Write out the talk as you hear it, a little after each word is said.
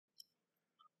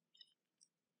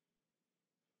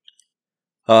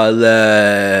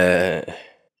Ale,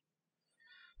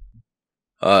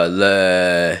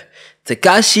 ale,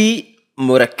 Tekashi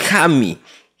Murakami,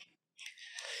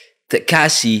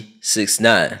 Tekashi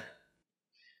 6ix9ine.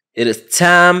 It is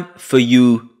time for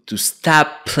you to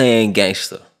stop playing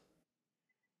gangster.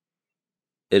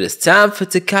 It is time for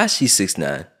Tekashi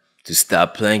 6ix9ine to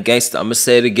stop playing gangster. I'm gonna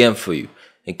say it again for you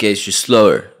in case you're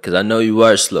slower, because I know you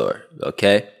are slower,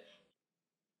 okay?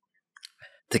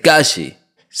 Tekashi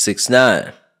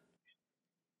 6ix9ine,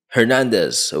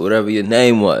 Hernandez, or whatever your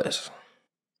name was.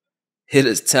 It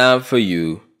is time for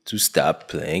you to stop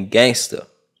playing gangster.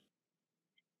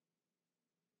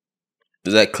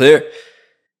 Is that clear?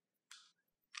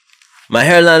 My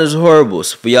hairline is horrible.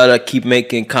 So for y'all that keep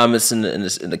making comments in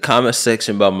the comment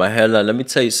section about my hairline, let me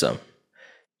tell you something.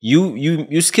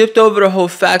 You skipped over the whole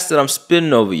facts that I'm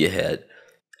spitting over your head,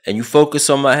 and you focus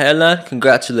on my hairline.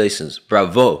 Congratulations,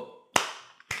 bravo,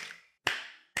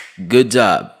 good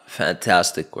job,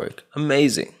 fantastic work,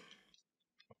 amazing.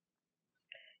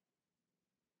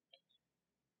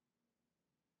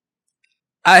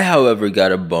 I, however,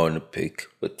 got a bone to pick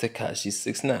with Tekashi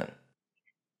 6ix9ine.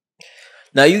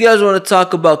 Now, you guys want to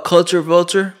talk about culture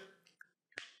vulture?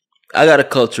 I got a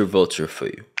culture vulture for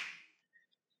you.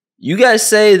 You guys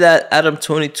say that Adam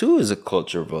 22 is a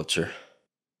culture vulture,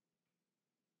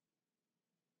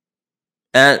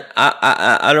 and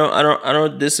I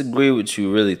don't disagree with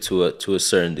you really to a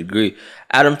certain degree.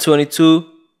 Adam 22,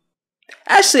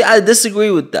 actually, I disagree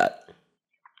with that.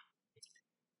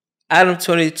 Adam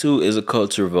 22 is a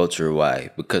culture vulture.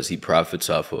 Why? Because he profits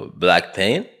off of black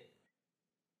pain.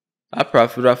 I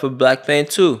profit off of black pain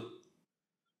too.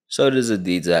 So does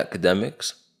Adidas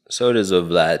Academics. So does a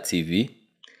Vlad TV.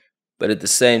 But at the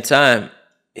same time,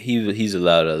 he's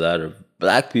allowed a lot of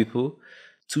black people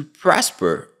to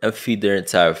prosper and feed their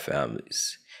entire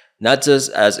families. Not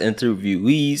just as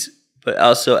interviewees, but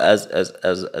also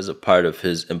as a part of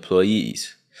his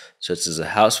employees, such as a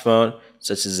house phone,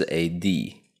 such as an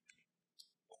AD.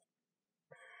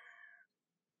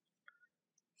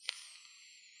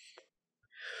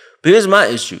 But here's my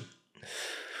issue.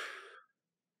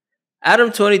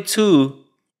 Adam 22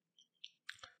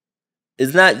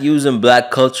 is not using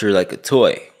black culture like a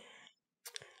toy.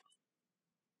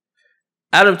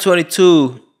 Adam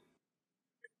 22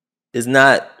 is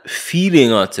not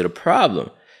feeding onto the problem.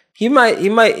 He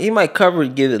might cover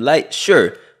and give it light,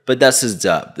 sure, but that's his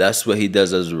job. That's what he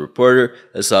does as a reporter.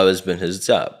 That's always been his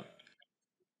job.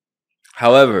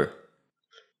 However,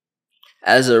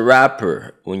 as a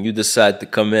rapper, when you decide to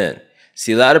come in,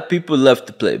 see, a lot of people love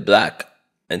to play black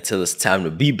until it's time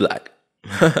to be black.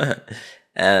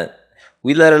 And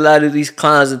we let a lot of these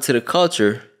clowns into the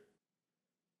culture.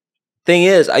 Thing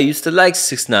is, I used to like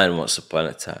 6ix9ine once upon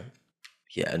a time.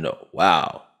 Yeah, I know.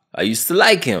 Wow. I used to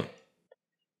like him.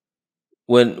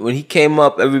 When he came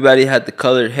up, everybody had the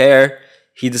colored hair.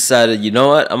 He decided, you know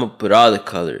what? I'm going to put all the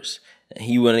colors. And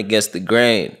he went against the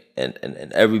grain. And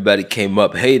everybody came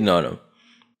up hating on him.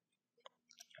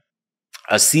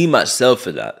 I see myself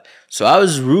in that. So I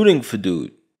was rooting for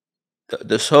dude.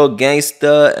 This whole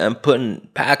gangsta and putting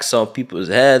packs on people's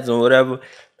heads and whatever.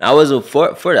 I wasn't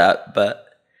for that, but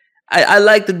I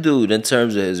like the dude in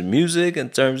terms of his music, in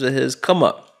terms of his come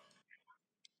up.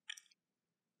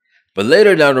 But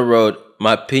later down the road,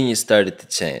 my opinion started to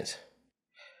change.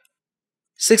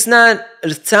 6ix9ine,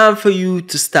 it's time for you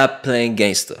to stop playing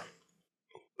gangster.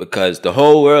 Because the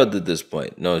whole world at this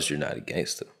point knows you're not a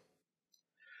gangster.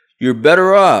 You're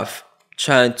better off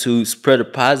trying to spread a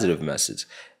positive message.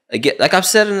 Again, like I've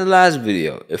said in the last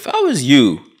video, if I was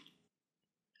you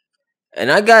and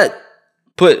I got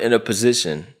put in a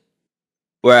position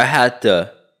where I had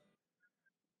to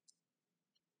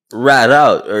rat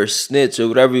out or snitch or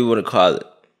whatever you want to call it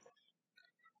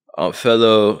on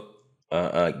fellow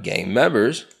gang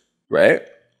members, right?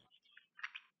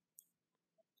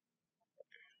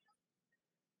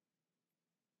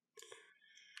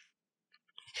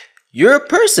 You're a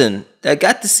person that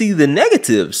got to see the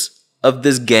negatives of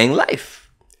this gang life.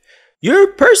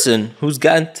 You're a person who's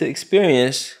gotten to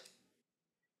experience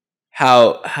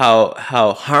how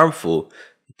harmful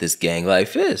this gang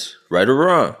life is, right or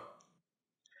wrong.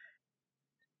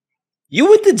 You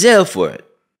went to jail for it,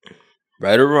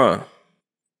 right or wrong.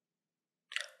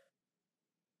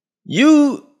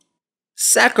 You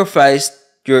sacrificed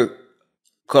your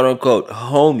quote unquote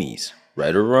homies,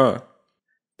 right or wrong.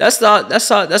 That's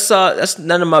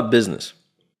none of my business.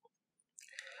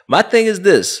 My thing is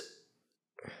this.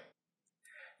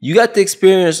 You got to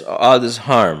experience all this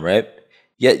harm, right?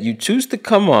 Yet you choose to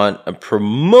come on and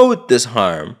promote this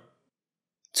harm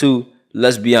to,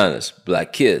 let's be honest,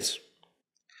 black kids.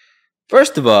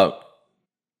 First of all,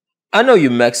 I know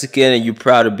you're Mexican and you're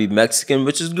proud to be Mexican,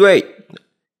 which is great.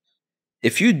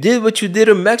 If you did what you did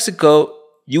in Mexico,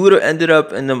 you would have ended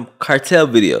up in them cartel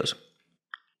videos.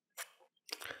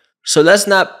 So let's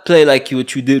not play like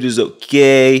what you did is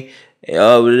okay.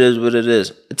 Oh, it is what it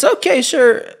is. It's okay,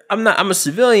 sure. I'm a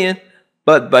civilian,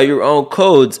 but by your own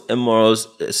codes and morals,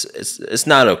 it's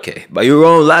not okay. By your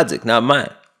own logic, not mine.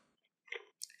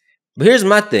 But here's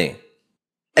my thing.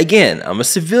 Again, I'm a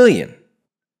civilian.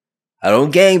 I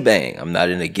don't gang bang. I'm not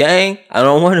in a gang. I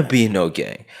don't want to be in no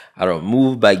gang. I don't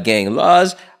move by gang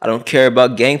laws. I don't care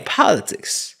about gang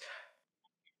politics.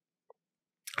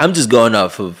 I'm just going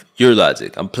off of your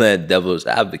logic. I'm playing devil's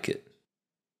advocate.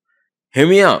 Hear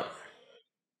me out.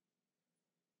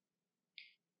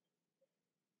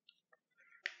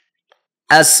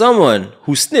 As someone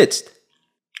who snitched,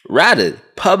 ratted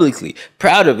publicly,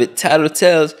 proud of it,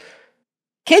 tattletales,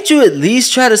 can't you at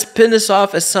least try to spin this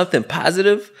off as something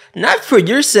positive? Not for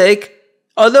your sake,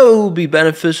 although it will be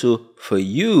beneficial for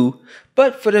you,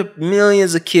 but for the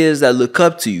millions of kids that look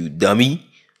up to you, dummy.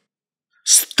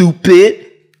 Stupid.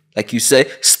 Like you say,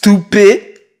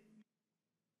 stupid.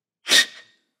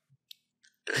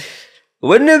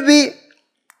 Wouldn't it be?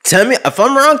 Tell me, if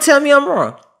I'm wrong, tell me I'm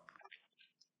wrong.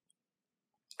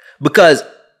 Because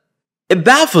it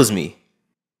baffles me.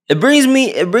 It brings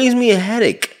me a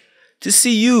headache to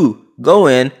see you go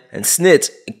in and snitch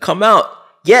and come out.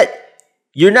 Yet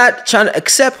you're not trying to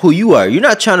accept who you are. You're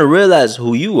not trying to realize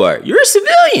who you are. You're a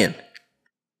civilian.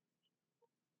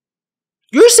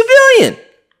 You're a civilian.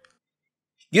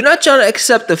 You're not trying to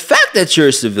accept the fact that you're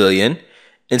a civilian.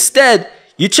 Instead,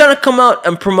 you're trying to come out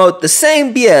and promote the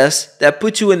same BS that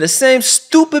put you in the same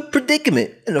stupid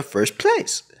predicament in the first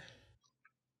place.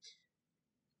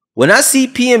 When I see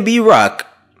PnB Rock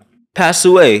pass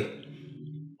away,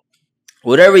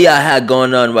 whatever y'all had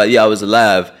going on while y'all was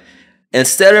alive,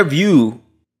 instead of you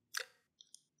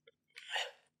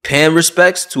paying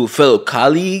respects to a fellow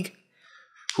colleague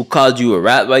who called you a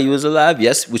rat while you was alive,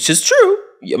 yes, which is true.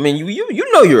 I mean,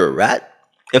 you know you're a rat.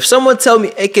 If someone tell me,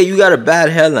 AK, you got a bad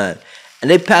hairline, and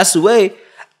they pass away,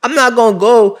 I'm not going to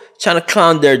go trying to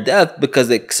clown their death because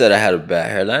they said I had a bad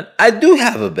hairline. I do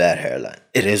have a bad hairline.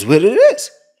 It is what it is.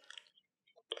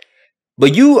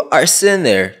 But you are sitting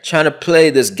there trying to play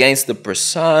this gangster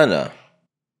persona.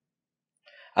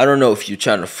 I don't know if you're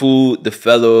trying to fool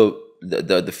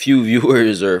the few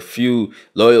viewers or few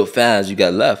loyal fans you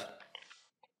got left,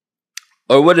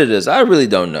 or what it is. I really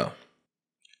don't know.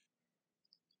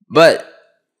 But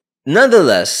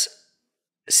nonetheless,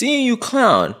 seeing you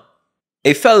clown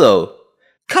a fellow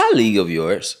colleague of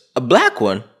yours, a black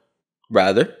one,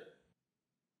 rather,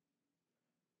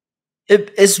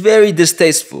 it's very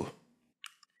distasteful.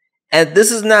 And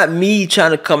this is not me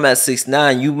trying to come at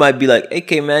 6ix9ine. You might be like,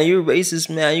 AK, man, you're racist,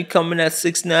 man. You coming at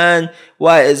 6ix9ine.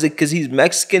 Why? Is it because he's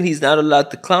Mexican? He's not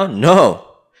allowed to clown? No.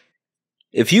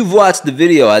 If you've watched the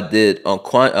video I did on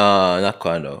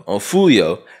on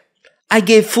Fulio, I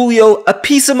gave Fulio a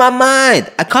piece of my mind.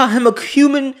 I call him a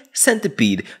human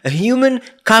centipede, a human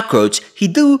cockroach. He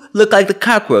do look like the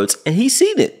cockroach, and he's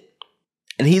seen it.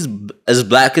 And he's as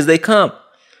black as they come.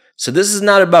 So this is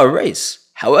not about race.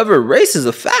 However, race is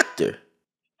a factor.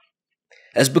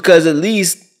 That's because at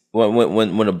least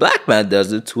when a black man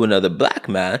does it to another black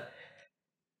man,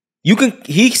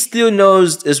 he still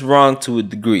knows it's wrong to a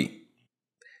degree.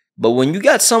 But when you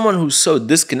got someone who's so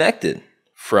disconnected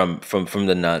from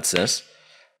the nonsense,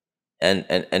 and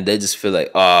they just feel like,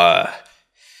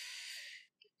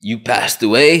 you passed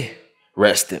away,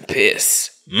 rest in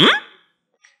peace.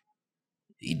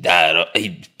 He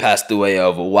passed away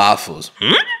over waffles.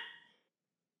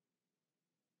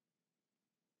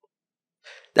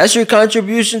 That's your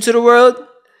contribution to the world?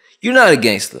 You're not a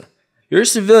gangster. You're a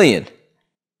civilian.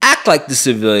 Act like the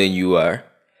civilian you are.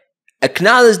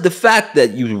 Acknowledge the fact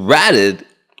that you ratted,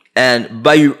 and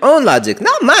by your own logic,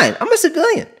 not mine, I'm a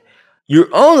civilian. Your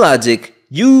own logic,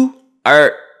 you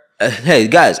are, hey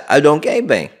guys, I don't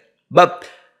gangbang. But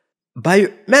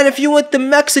man, if you went to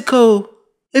Mexico,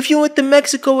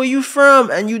 where you from,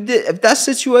 and if that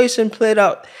situation played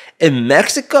out in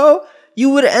Mexico, you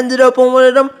would have ended up on one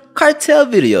of them cartel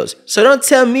videos. So don't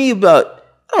tell me about,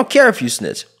 I don't care if you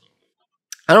snitch.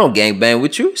 I don't gangbang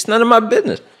with you. It's none of my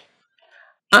business.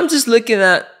 I'm just looking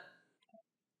at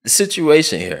the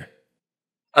situation here.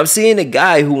 I'm seeing a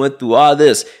guy who went through all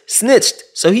this, snitched.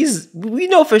 So we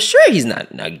know for sure he's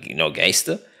not no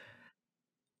gangster.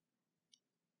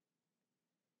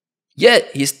 Yet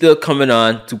he's still coming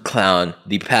on to clown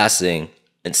the passing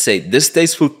and say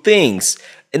distasteful things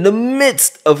in the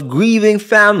midst of grieving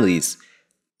families,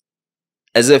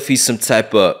 as if he's some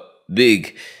type of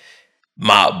big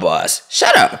mob boss.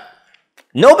 Shut up.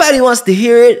 Nobody wants to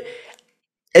hear it,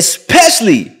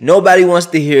 especially nobody wants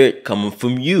to hear it coming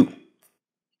from you.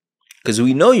 Because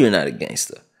we know you're not a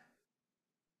gangster.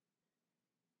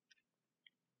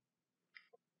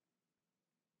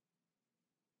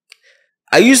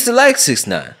 I used to like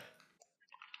 6ix9ine,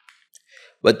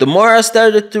 but the more I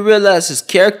started to realize his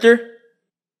character,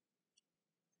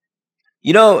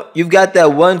 you've got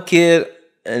that one kid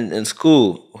in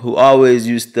school who always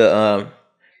used to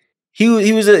he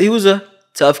was a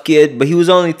tough kid, but he was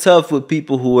only tough with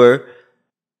people who were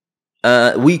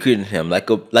weaker than him, like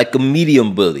a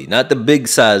medium bully, not the big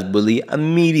size bully, a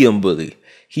medium bully.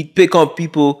 He'd pick on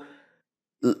people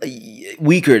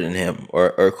weaker than him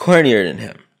or cornier than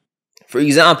him. For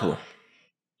example,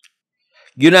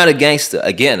 you're not a gangster.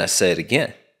 Again, I say it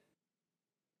again.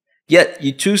 Yet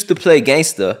you choose to play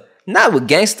gangster, not with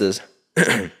gangsters,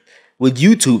 with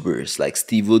YouTubers like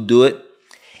Steve will do it.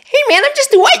 Hey man, I'm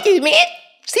just a white dude, man.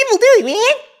 Steve will do it,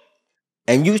 man.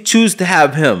 And you choose to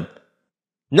have him,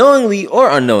 knowingly or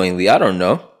unknowingly, I don't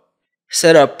know,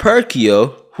 set up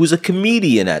Perkio, who's a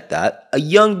comedian at that, a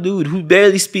young dude who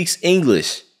barely speaks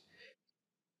English.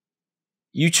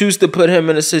 You choose to put him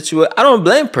in a situation. I don't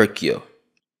blame Perkio.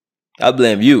 I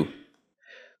blame you.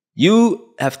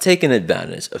 You have taken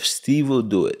advantage of Steve will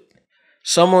do it.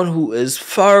 Someone who is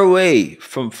far away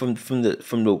from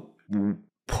the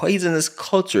poisonous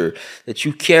culture that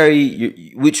you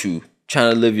carry with you,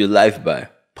 trying to live your life by.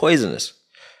 Poisonous.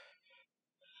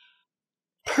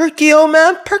 Perkio,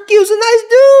 man. Perkio's a nice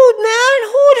dude, man.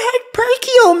 Who would hurt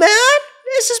Perkio, man?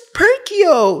 This is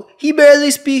Perkio. He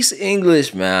barely speaks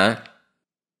English, man.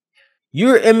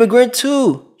 You're an immigrant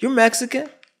too. You're Mexican.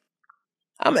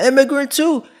 I'm an immigrant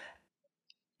too.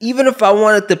 Even if I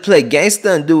wanted to play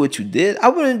gangsta and do what you did, I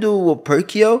wouldn't do it with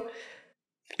Perkio.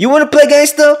 You want to play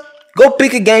gangsta? Go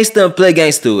pick a gangster and play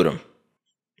gangsta with him.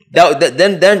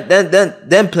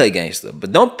 Then play gangsta.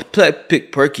 But don't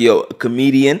pick Perkio, a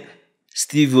comedian.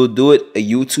 Steve will do it, a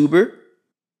YouTuber,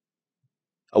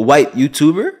 a white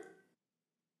YouTuber.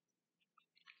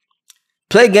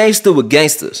 Play gangster with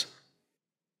gangsters.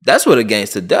 That's what a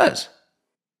gangster does.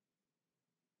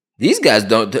 These guys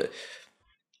don't.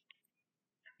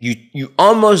 You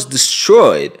almost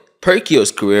destroyed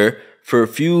Perkio's career for a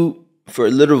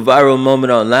little viral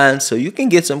moment online, so you can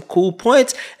get some cool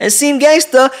points and seem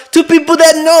gangster to people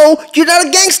that know you're not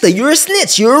a gangster. You're a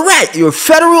snitch. You're a rat. You're a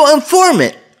federal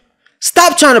informant.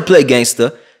 Stop trying to play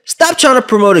gangster. Stop trying to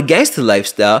promote a gangster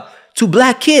lifestyle to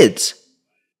black kids.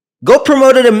 Go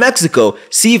promote it in Mexico.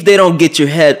 See if they don't get your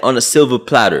head on a silver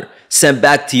platter sent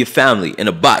back to your family in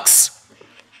a box.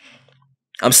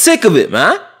 I'm sick of it,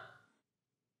 man.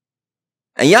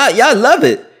 And y'all love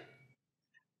it.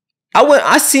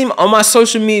 I see him on my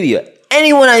social media.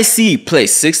 Anyone I see play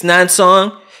 6ix9ine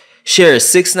song, share a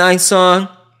 6ix9ine song,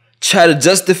 try to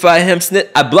justify him snitch,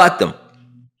 I block them.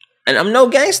 And I'm no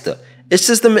gangster. It's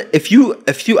just if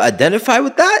you identify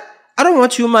with that, I don't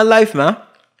want you in my life, man.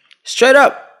 Straight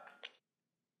up.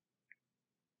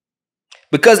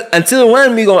 Because until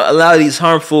when we gonna allow these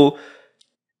harmful,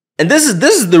 and this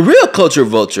is the real culture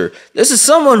vulture. This is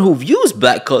someone who views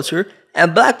black culture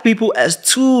and black people as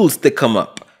tools to come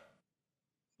up.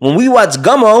 When we watch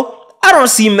Gummo, I don't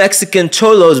see Mexican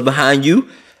cholos behind you.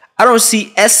 I don't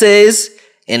see essays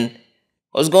and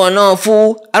what's going on,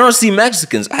 fool. I don't see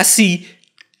Mexicans. I see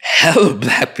hella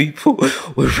black people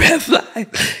with red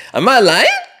flags. Am I lying?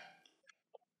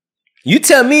 You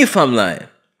tell me if I'm lying.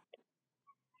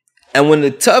 And when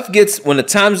the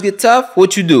times get tough,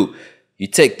 what you do? You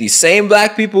take these same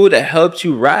black people that helped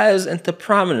you rise into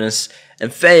prominence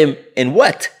and fame in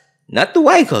what? Not the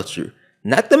white culture,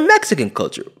 not the Mexican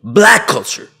culture, black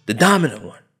culture, the dominant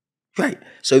one. Right.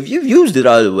 So if you've used it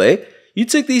all the way, you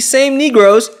took these same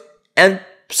Negroes and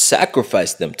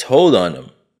sacrificed them, told on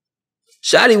them.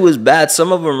 Shotty was bad.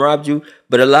 Some of them robbed you,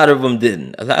 but a lot of them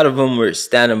didn't. A lot of them were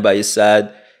standing by your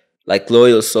side like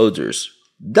loyal soldiers.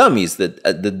 Dummies, the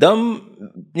dumb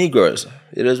Negroes.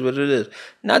 It is what it is.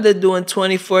 Now they're doing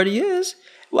 20, 40 years.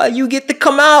 While you get to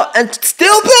come out and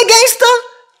still play gangster?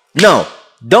 No,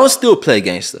 don't still play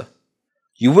gangster.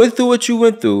 You went through what you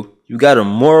went through. You got a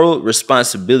moral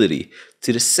responsibility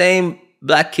to the same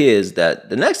black kids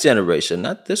that the next generation,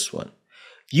 not this one.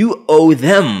 You owe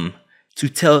them to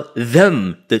tell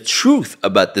them the truth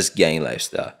about this gang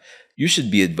lifestyle. You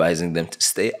should be advising them to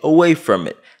stay away from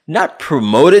it, not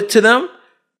promote it to them.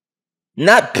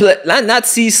 Not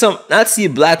see a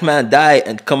black man die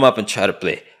and come up and try to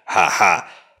play ha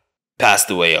ha passed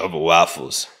away over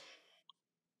waffles.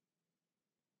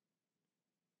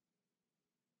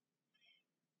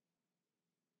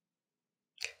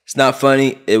 It's not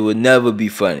funny. It would never be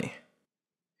funny.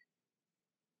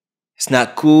 It's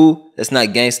not cool. That's not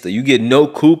gangsta. You get no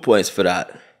cool points for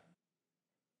that.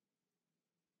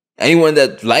 Anyone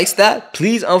that likes that,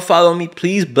 please unfollow me.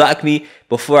 Please block me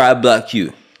before I block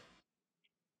you.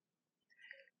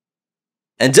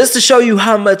 And just to show you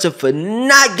how much of a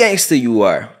not gangster you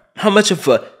are, how much of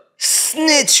a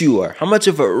snitch you are, how much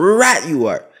of a rat you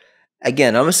are.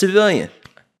 Again, I'm a civilian.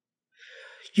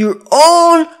 Your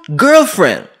own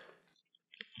girlfriend.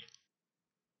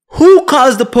 Who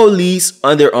calls the police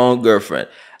on their own girlfriend?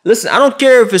 Listen, I don't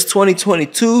care if it's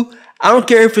 2022. I don't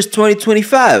care if it's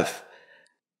 2025.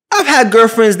 I've had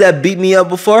girlfriends that beat me up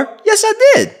before. Yes,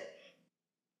 I did.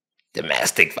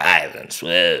 Domestic violence.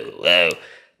 Whoa, whoa.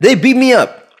 They beat me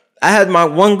up. I had my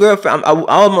one girlfriend. I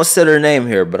almost said her name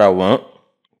here, but I won't.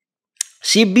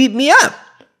 She beat me up.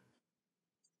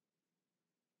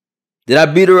 Did I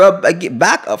beat her up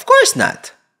back? Of course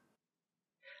not.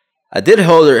 I did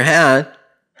hold her hand.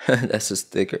 That's a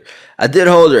sticker. I did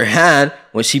hold her hand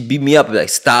when she beat me up. Like,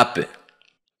 stop it.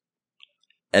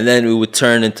 And then we would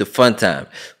turn into fun time.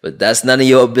 But that's none of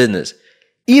your business.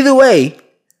 Either way,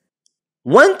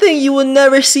 one thing you will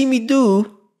never see me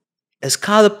do is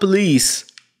call the police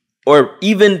or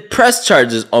even press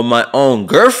charges on my own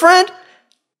girlfriend.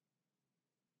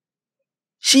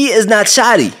 She is not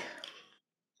shoddy.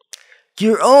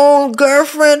 Your own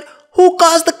girlfriend? Who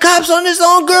calls the cops on his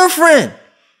own girlfriend?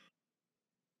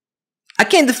 I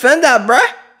can't defend that, bruh.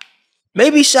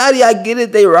 Maybe shoddy, I get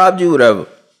it. They robbed you, whatever.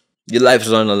 Your life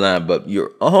is on the line, but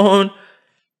your own.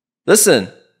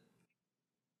 Listen,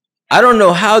 I don't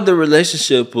know how the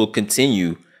relationship will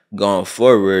continue going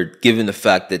forward, given the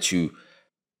fact that you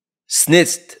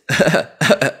snitched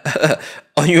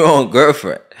on your own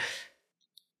girlfriend.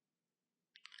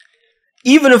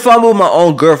 Even if I'm with my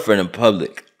own girlfriend in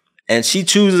public and she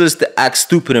chooses to act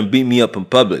stupid and beat me up in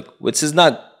public, which is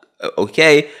not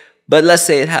okay, but let's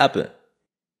say it happened,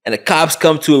 and the cops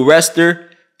come to arrest her.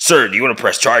 Sir, do you want to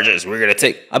press charges? We're going to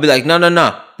take... I'll be like,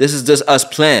 no. This is just us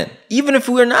playing. Even if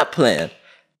we're not playing,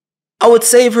 I would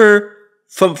save her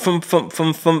from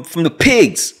the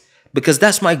pigs because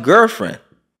that's my girlfriend.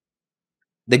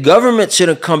 The government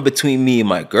shouldn't come between me and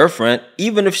my girlfriend,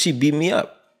 even if she beat me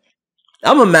up.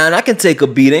 I'm a man. I can take a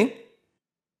beating.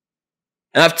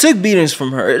 And I've took beatings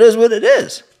from her. It is what it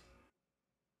is.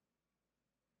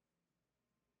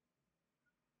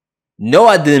 No,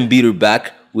 I didn't beat her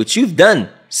back, which you've done,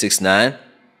 6ix9ine.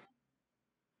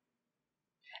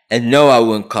 And no, I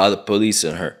wouldn't call the police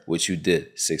on her, which you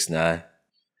did, 6ix9ine.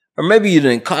 Or maybe you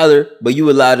didn't call her, but you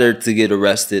allowed her to get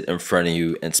arrested in front of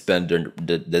you and spend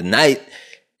the night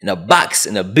in a box,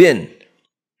 in a bin.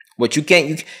 What you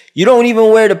can't, you don't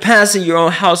even wear the pants in your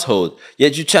own household,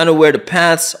 yet you're trying to wear the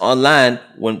pants online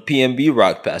when PnB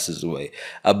Rock passes away.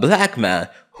 A black man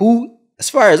who, as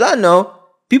far as I know,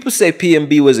 people say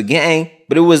PnB was a gang,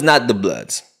 but it was not the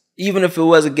Bloods. Even if it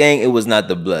was a gang, it was not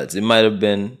the Bloods. It might have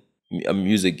been a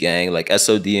music gang like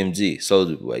SODMG,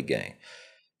 Soulja Boy gang.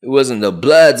 It wasn't the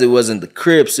Bloods, it wasn't the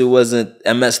Crips, it wasn't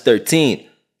MS-13,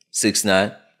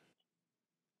 6ix9ine.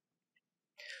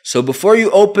 So before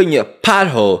you open your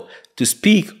pothole to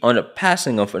speak on the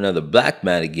passing of another black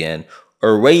man again,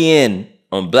 or weigh in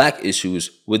on black issues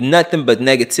with nothing but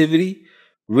negativity,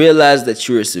 realize that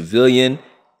you're a civilian,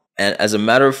 and as a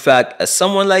matter of fact, as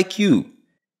someone like you,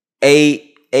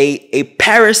 a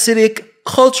parasitic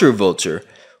culture vulture,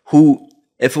 who,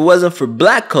 if it wasn't for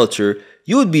black culture,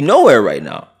 you would be nowhere right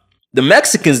now. The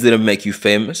Mexicans didn't make you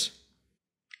famous.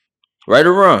 Right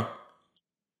or wrong?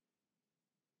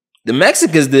 The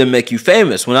Mexicans didn't make you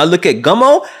famous. When I look at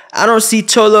Gummo, I don't see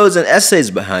cholos and essays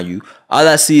behind you. All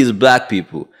I see is black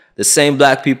people. The same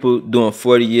black people doing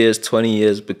 40 years, 20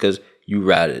 years because you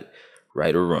ratted.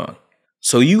 Right or wrong?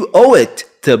 So you owe it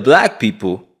to black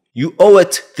people. You owe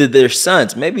it to their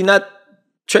sons. Maybe not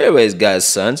Treyway's guys'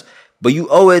 sons, but you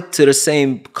owe it to the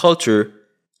same culture,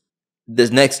 the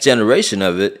next generation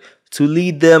of it, to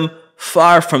lead them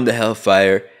far from the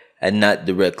hellfire and not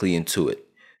directly into it.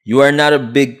 You are not a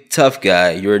big tough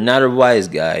guy. You're not a wise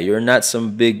guy. You're not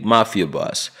some big mafia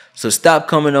boss. So stop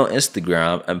coming on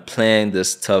Instagram and playing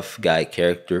this tough guy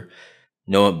character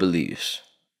no one believes.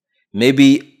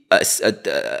 Maybe a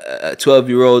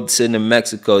 12-year-old sitting in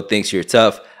Mexico thinks you're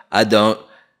tough. I don't.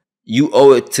 You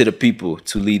owe it to the people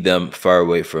to lead them far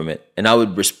away from it. And I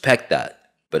would respect that,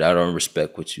 but I don't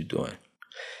respect what you're doing.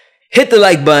 Hit the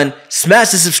like button.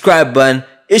 Smash the subscribe button.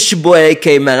 It's your boy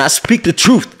AK, man. I speak the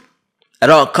truth at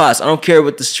all costs. I don't care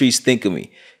what the streets think of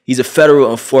me. He's a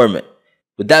federal informant.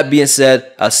 With that being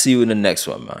said, I'll see you in the next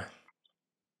one, man.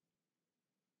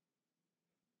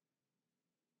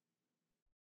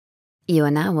 You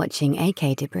are now watching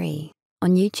AK Debris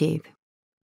on YouTube.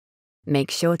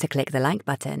 Make sure to click the like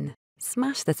button,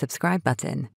 smash the subscribe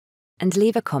button and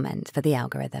leave a comment for the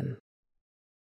algorithm.